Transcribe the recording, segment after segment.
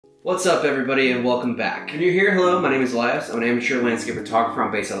What's up everybody and welcome back. If you're here, hello, my name is Elias. I'm an amateur landscape photographer.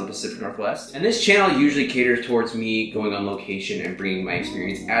 I'm based out of the Pacific Northwest. And this channel usually caters towards me going on location and bringing my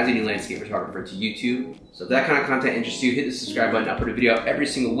experience as a new landscape photographer to YouTube. So if that kind of content interests you, hit the subscribe button. I put a video out every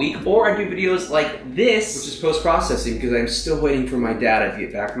single week, or I do videos like this, which is post-processing because I'm still waiting for my data to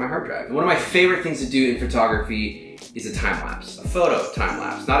get back to my hard drive. And one of my favorite things to do in photography is a time lapse, a photo time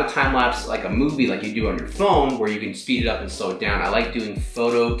lapse. Not a time lapse like a movie like you do on your phone where you can speed it up and slow it down. I like doing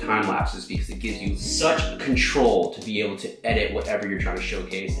photo time lapses because it gives you such control to be able to edit whatever you're trying to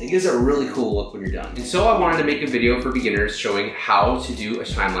showcase. It gives it a really cool look when you're done. And so I wanted to make a video for beginners showing how to do a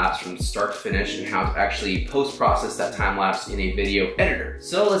time lapse from start to finish and how to actually post-process that time lapse in a video editor.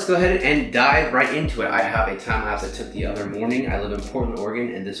 So let's go ahead and dive right into it. I have a time lapse I took the other morning. I live in Portland,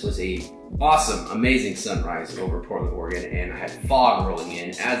 Oregon, and this was a awesome, amazing sunrise over Portland, Oregon, and I had fog rolling in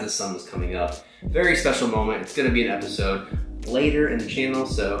as the sun was coming up. Very special moment. It's gonna be an episode later in the channel,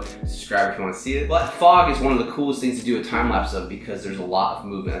 so subscribe if you want to see it. But fog is one of the coolest things to do a time lapse of because there's a lot of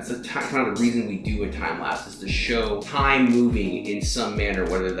movement. That's kind of the reason we do a time lapse, is to show time moving in some manner,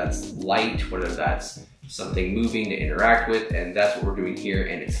 whether that's light, whether that's something moving to interact with, and that's what we're doing here,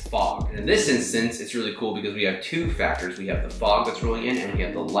 and it's fog. And in this instance, it's really cool because we have two factors. We have the fog that's rolling in, and we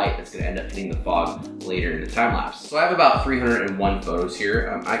have the light that's gonna end up hitting the fog later in the time lapse. So I have about 301 photos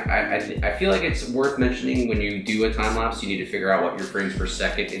here. I feel like it's worth mentioning when you do a time lapse, you need to figure out what your frames per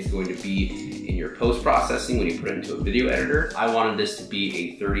second is going to be in your post-processing when you put it into a video editor. I wanted this to be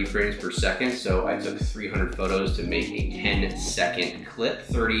a 30 frames per second, so I took 300 photos to make a 10-second clip.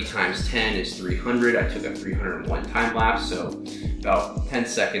 30 times 10 is 300. I took a 301 time lapse, so about 10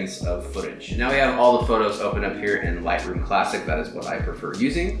 seconds of footage. Now we have all the photos open up here in Lightroom Classic. That is what I prefer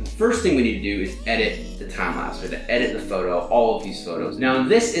using. The first thing we need to do is edit the time lapse. We have to edit the photo, all of these photos. Now in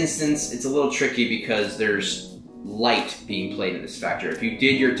this instance, it's a little tricky because there's light being played in this factor. If you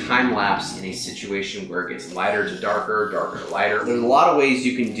did your time lapse in a situation where it gets lighter to darker, darker to lighter, there's a lot of ways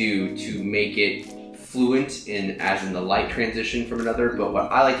you can do to make it fluent in as in the light transition from another, but what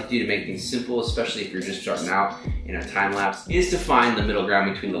I like to do to make things simple, especially if you're just starting out in a time lapse, is to find the middle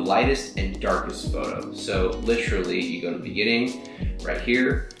ground between the lightest and darkest photo. So literally you go to the beginning, right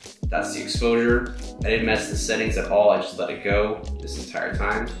here, that's the exposure. I didn't mess the settings at all, I just let it go this entire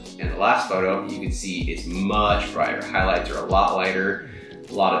time. And the last photo, you can see it's much brighter. Highlights are a lot lighter.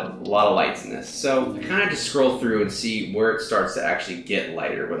 A lot of lights in this. So I kind of just scroll through and see where it starts to actually get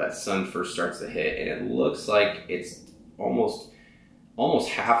lighter, where that sun first starts to hit, and it looks like it's almost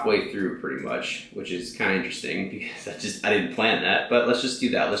halfway through pretty much, which is kind of interesting because I didn't plan that, but let's just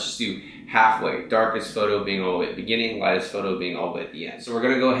do that. Let's just do halfway. Darkest photo being all the way at the beginning, lightest photo being all the way at the end. So we're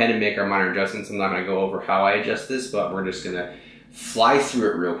gonna go ahead and make our minor adjustments. I'm not gonna go over how I adjust this, but we're just gonna fly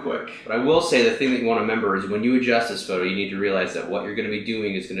through it real quick. But I will say the thing that you want to remember is when you adjust this photo, you need to realize that what you're going to be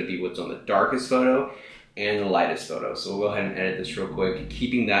doing is going to be what's on the darkest photo and the lightest photo. So we'll go ahead and edit this real quick,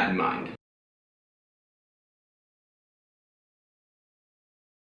 keeping that in mind.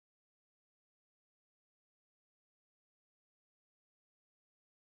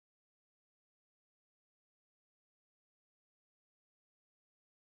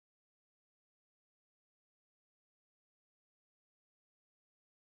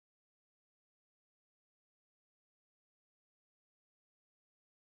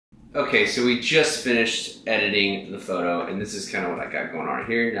 Okay, so we just finished editing the photo, and this is kind of what I got going on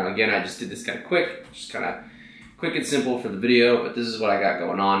here. Now again, I just did this kind of quick, just kind of quick and simple for the video, but this is what I got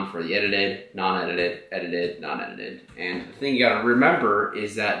going on for the edited, non-edited, edited, non-edited. And the thing you gotta remember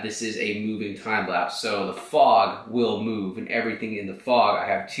is that this is a moving time lapse, so the fog will move, and everything in the fog, I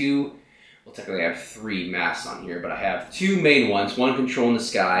have two, well technically I have three masks on here, but I have two main ones, one controlling the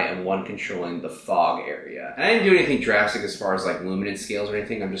sky and one controlling the fog area. And I didn't do anything drastic as far as like luminance scales or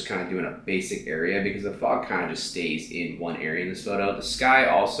anything, I'm just kind of doing a basic area because the fog kind of just stays in one area in this photo. The sky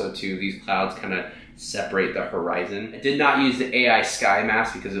also too, these clouds kind of separate the horizon. I did not use the AI sky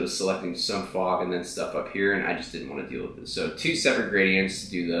mask because it was selecting some fog and then stuff up here, and I just didn't want to deal with it. So two separate gradients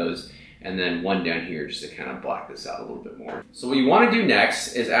to do those, and then one down here just to kind of block this out a little bit more. So what you want to do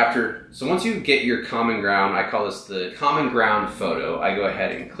next is so once you get your common ground, I call this the common ground photo, I go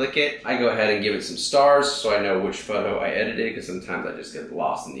ahead and click it. I go ahead and give it some stars so I know which photo I edited, because sometimes I just get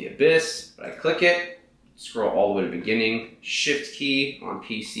lost in the abyss. But I click it, scroll all the way to the beginning, shift key on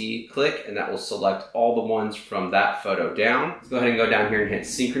PC, click, and that will select all the ones from that photo down. Let's go ahead and go down here and hit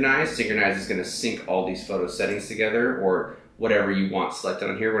synchronize. Synchronize is going to sync all these photo settings together, or whatever you want selected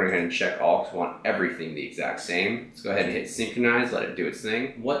on here. We're going to go ahead and check all because we want everything the exact same. Let's go ahead and hit synchronize, let it do its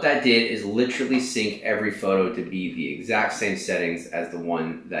thing. What that did is literally sync every photo to be the exact same settings as the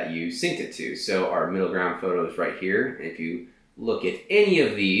one that you synced it to. So our middle ground photo is right here. If you look at any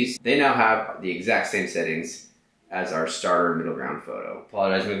of these, they now have the exact same settings as our starter middle ground photo.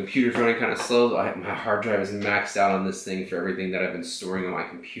 Apologize, my computer's running kind of slow. My hard drive is maxed out on this thing for everything that I've been storing on my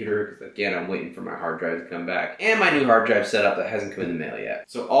computer, because again, I'm waiting for my hard drive to come back. And my new hard drive setup that hasn't come in the mail yet.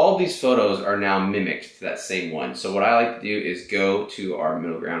 So all of these photos are now mimicked to that same one. So what I like to do is go to our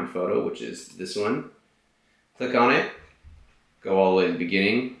middle ground photo, which is this one, click on it, go all the way to the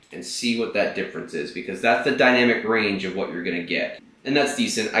beginning, and see what that difference is, because that's the dynamic range of what you're gonna get. And that's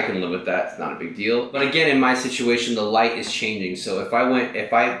decent, I can live with that, it's not a big deal. But again, in my situation, the light is changing. So if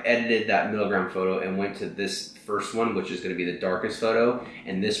I edited that middle ground photo and went to this first one, which is gonna be the darkest photo,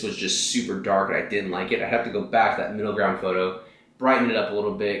 and this was just super dark and I didn't like it, I have to go back to that middle ground photo, brighten it up a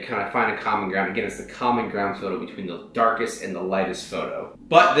little bit, kind of find a common ground. Again, it's the common ground photo between the darkest and the lightest photo.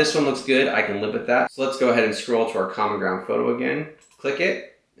 But this one looks good, I can live with that. So let's go ahead and scroll to our common ground photo again, click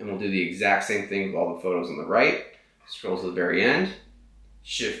it, and we'll do the exact same thing with all the photos on the right. Scroll to the very end.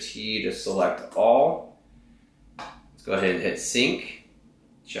 Shift T to select all. Let's go ahead and hit sync.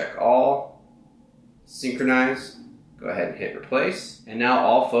 Check all. Synchronize. Go ahead and hit replace. And now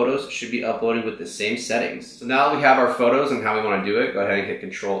all photos should be uploading with the same settings. So now that we have our photos and how we want to do it, go ahead and hit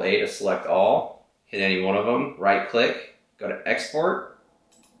Control A to select all. Hit any one of them. Right click. Go to Export.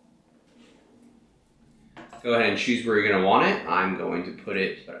 Go ahead and choose where you're going to want it. I'm going to put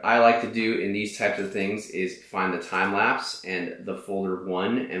it, what I like to do in these types of things is find the time lapse and the folder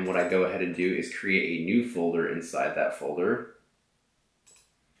 1, and what I go ahead and do is create a new folder inside that folder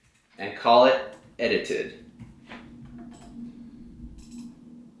and call it edited.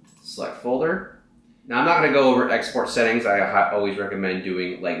 Select folder. Now I'm not going to go over export settings. I always recommend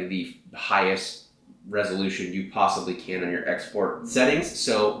doing like the highest resolution you possibly can on your export settings.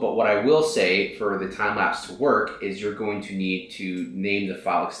 But what I will say for the time lapse to work is you're going to need to name the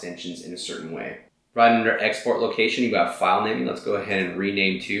file extensions in a certain way. Right under export location, you have file naming. Let's go ahead and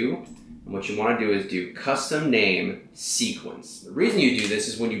rename to. And what you want to do is do custom name sequence. The reason you do this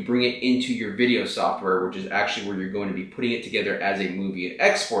is when you bring it into your video software, which is actually where you're going to be putting it together as a movie and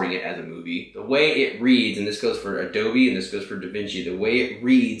exporting it as a movie. The way it reads, and this goes for Adobe and this goes for Davinci, the way it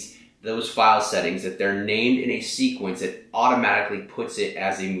reads those file settings, if they're named in a sequence, it automatically puts it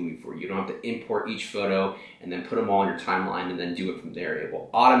as a movie for you. You don't have to import each photo and then put them all on your timeline and then do it from there. It will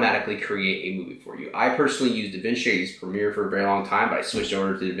automatically create a movie for you. I personally use Davinci. I used Premiere for a very long time, but I switched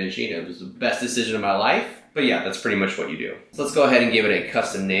over to Davinci and it was the best decision of my life. But yeah, that's pretty much what you do. So let's go ahead and give it a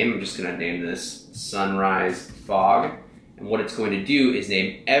custom name. I'm just gonna name this Sunrise Fog. And what it's going to do is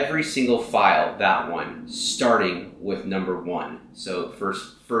name every single file, that one, starting with number 1. So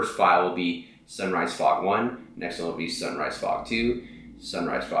first file will be Sunrise Fog 1, next one will be Sunrise Fog 2,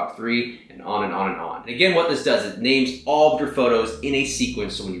 Sunrise Fog 3, and on and on and on. And again, what this does is it names all of your photos in a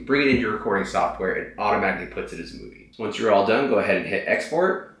sequence, so when you bring it into your recording software, it automatically puts it as a movie. So once you're all done, go ahead and hit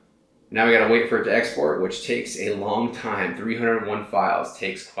export. Now we gotta wait for it to export, which takes a long time. 301 files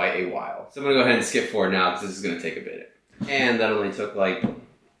takes quite a while. So I'm gonna go ahead and skip forward now because this is gonna take a bit. And that only took like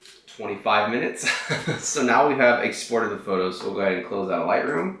 25 minutes. So now we have exported the photos, so we'll go ahead and close out of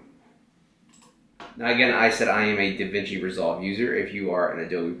Lightroom. Now again, I said I am a DaVinci Resolve user. If you are an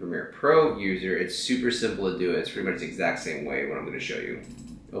Adobe Premiere Pro user, it's super simple to do it. It's pretty much the exact same way what I'm going to show you.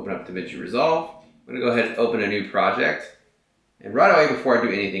 Open up DaVinci Resolve. I'm going to go ahead and open a new project. And right away, before I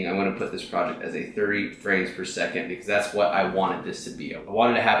do anything, I'm going to put this project as a 30 frames per second because that's what I wanted this to be. I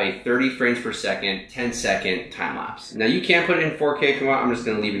wanted to have a 30 frames per second, 10-second time lapse. Now you can put it in 4K if you want. I'm just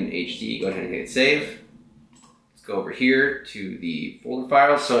going to leave it in HD. Go ahead and hit save. Let's go over here to the folder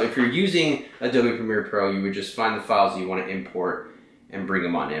files. So if you're using Adobe Premiere Pro, you would just find the files you want to import and bring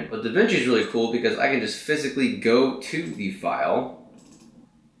them on in. But DaVinci is really cool because I can just physically go to the file,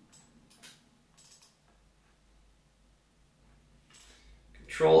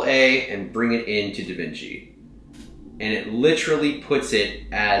 Control A, and bring it into DaVinci. And it literally puts it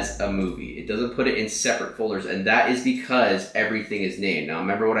as a movie. It doesn't put it in separate folders, and that is because everything is named. Now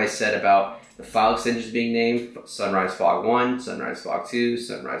remember what I said about the file extensions being named? Sunrise Fog 1, Sunrise Fog 2,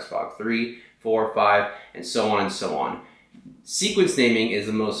 Sunrise Fog 3, 4, 5, and so on and so on. Sequence naming is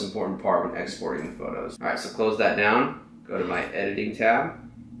the most important part when exporting the photos. All right, so close that down. Go to my editing tab.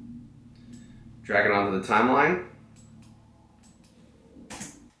 Drag it onto the timeline.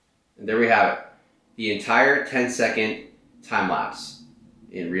 And there we have it. The entire 10-second time lapse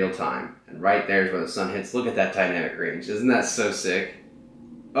in real time. And right there is where the sun hits. Look at that dynamic range. Isn't that so sick?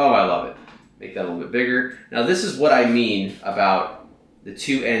 Oh, I love it. Make that a little bit bigger. Now this is what I mean about the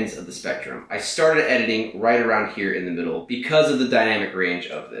two ends of the spectrum. I started editing right around here in the middle because of the dynamic range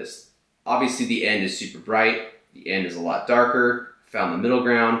of this. Obviously the end is super bright. The end is a lot darker. Found the middle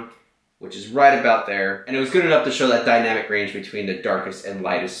ground. which is right about there. And it was good enough to show that dynamic range between the darkest and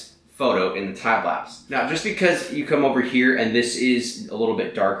lightest photo in the time lapse. Now, just because you come over here and this is a little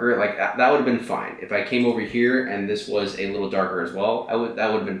bit darker, like that would have been fine. If I came over here and this was a little darker as well,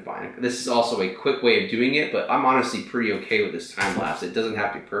 that would have been fine. This is also a quick way of doing it, but I'm honestly pretty okay with this time lapse. It doesn't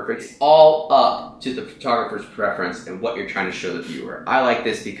have to be perfect. It's all up to the photographer's preference and what you're trying to show the viewer. I like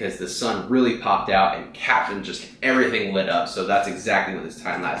this because the sun really popped out and captioned just everything lit up. So that's exactly what this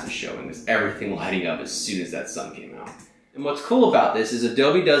time lapse is showing, is everything lighting up as soon as that sun came out. And what's cool about this is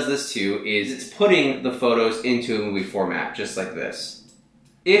Adobe does this too, is it's putting the photos into a movie format, just like this.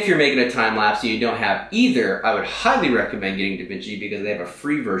 If you're making a time lapse and you don't have either, I would highly recommend getting Davinci because they have a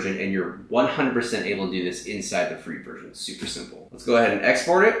free version and you're 100% able to do this inside the free version. It's super simple. Let's go ahead and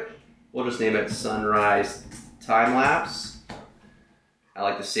export it. We'll just name it Sunrise Time Lapse. I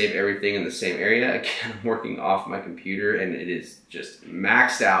like to save everything in the same area. Again, I'm working off my computer and it is just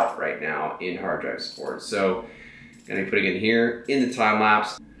maxed out right now in hard drive support. So gonna be putting it here in the time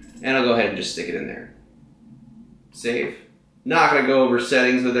lapse, and I'll go ahead and just stick it in there. Save. Not gonna go over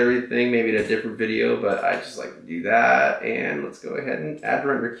settings with everything, maybe in a different video, but I just like to do that. And let's go ahead and add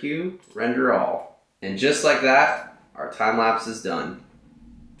render queue, render all. And just like that, our time lapse is done.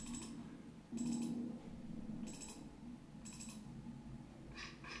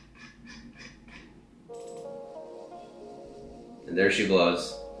 And there she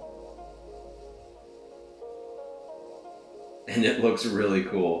glows. And it looks really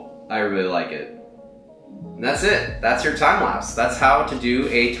cool. I really like it. And that's it. That's your time lapse. That's how to do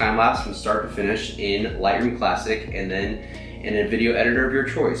a time lapse from start to finish in Lightroom Classic and then in a video editor of your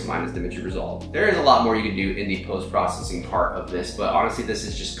choice. Mine is Davinci Resolve. There is a lot more you can do in the post-processing part of this, but honestly, this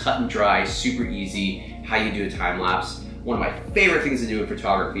is just cut and dry, super easy, how you do a time lapse. One of my favorite things to do in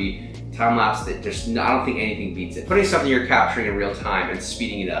photography. Time lapse that I don't think anything beats it. Putting something you're capturing in real time and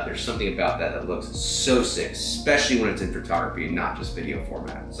speeding it up, there's something about that that looks so sick, especially when it's in photography and not just video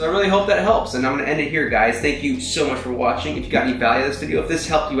format. So I really hope that helps, and I'm gonna end it here, guys. Thank you so much for watching. If you got any value out of this video, if this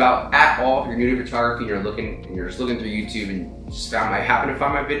helped you out at all, if you're new to photography and you're just looking through YouTube and just happened to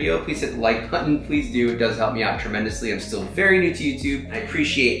find my video, please hit the like button. Please do. It does help me out tremendously. I'm still very new to YouTube, and I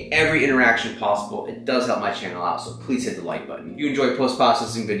appreciate every interaction possible. It does help my channel out, so please hit the like button. If you enjoy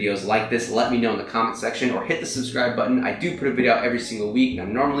post-processing videos like this, let me know in the comment section or hit the subscribe button. I do put a video out every single week. Now,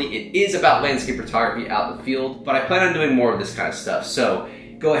 normally it is about landscape photography out in the field, but I plan on doing more of this kind of stuff. So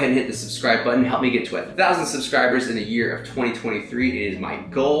go ahead and hit the subscribe button. Help me get to 1,000 subscribers in the year of 2023. It is my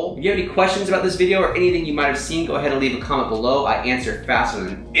goal. If you have any questions about this video or anything you might have seen, go ahead and leave a comment below. I answer faster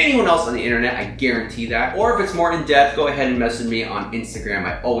than anyone else on the internet, I guarantee that. Or if it's more in depth, go ahead and message me on Instagram.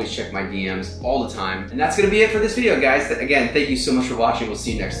 I always check my DMs all the time. And that's gonna be it for this video, guys. Again, thank you so much for watching. We'll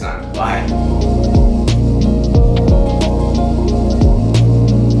see you next time. Bye.